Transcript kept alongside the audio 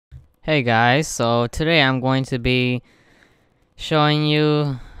Hey guys, so today I'm going to be showing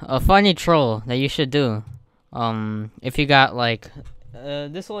you a funny troll that you should do. If you got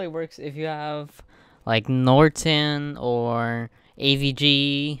this only works if you have like Norton or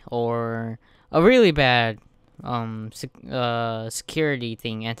AVG or a really bad security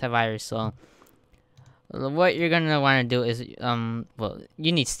thing, antivirus. So what you're gonna want to do is well,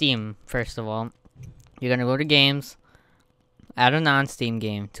 you need Steam first of all. You're gonna go to games, add a non-Steam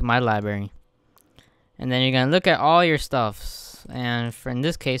game to my library. And then you're gonna look at all your stuffs. And for in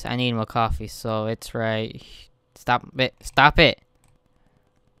this case, I need my coffee, so it's right. Stop it! Stop it!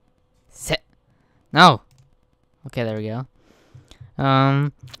 Sit. No. Okay, there we go.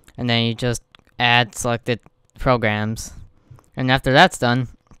 And then you just add selected programs, and after that's done,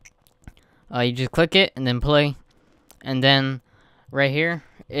 you just click it and then play, and then right here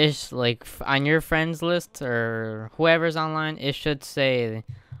is like on your friends list or whoever's online, it should say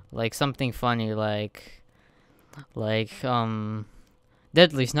like something funny like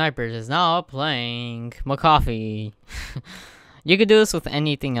Deadly Snipers is now playing McCoffee. You could do this with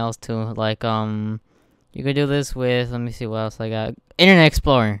anything else too. Like you could do this with, let me see what else I got. Internet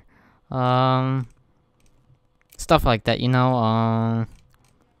Explorer. Stuff like that, you know.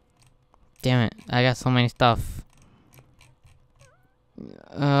 Damn it, I got so many stuff.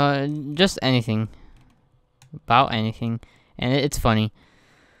 Just anything. About anything. And it's funny.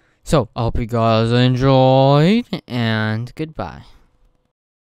 So, I hope you guys enjoyed, and goodbye.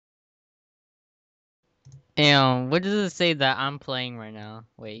 And what does it say that I'm playing right now?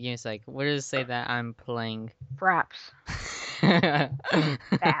 Wait, give me a sec. What does it say that I'm playing? Fraps.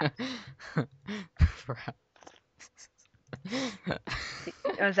 Fraps.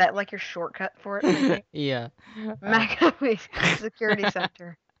 Is that like your shortcut for it? Yeah. McAfee Security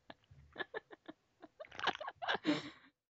Center.